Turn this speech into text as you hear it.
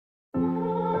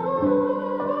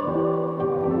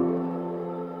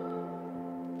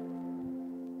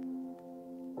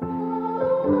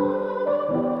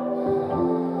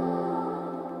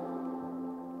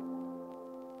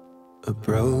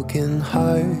Broken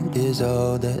heart is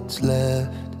all that's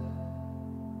left.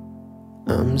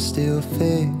 I'm still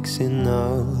fixing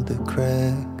all the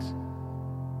cracks.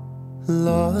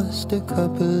 Lost a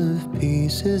couple of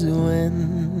pieces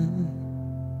when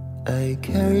I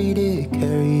carried it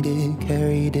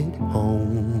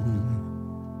home.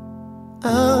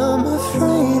 I'm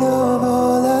afraid of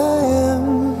all I am.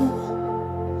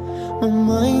 My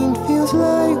mind feels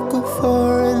like a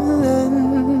foreign land.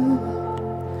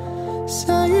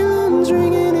 Silence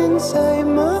ringing inside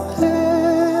my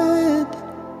head.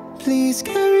 Please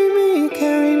carry me,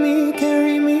 carry me,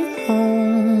 carry me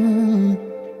home.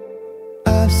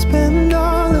 I've spent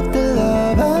all of the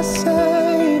love I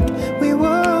saved. We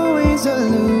were always a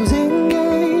losing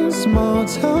game. Small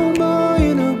town boy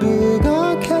in a big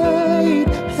arcade.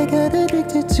 I got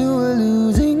addicted to a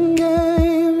losing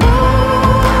game.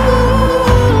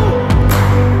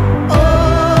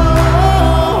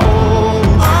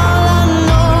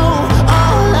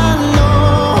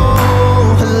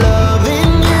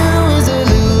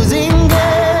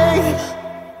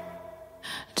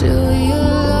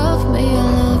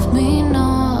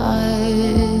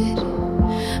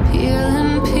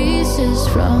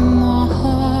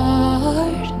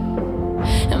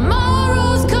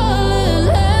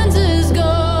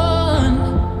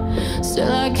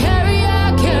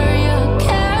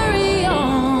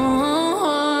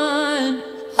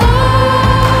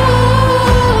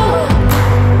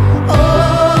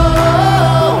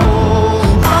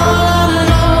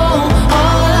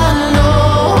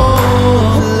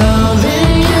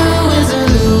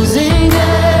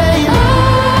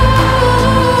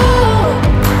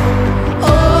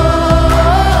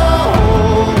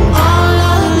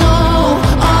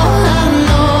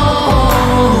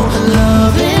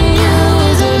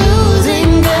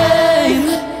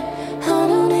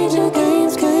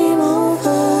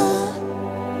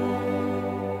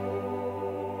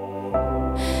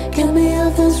 Get me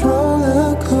off this road.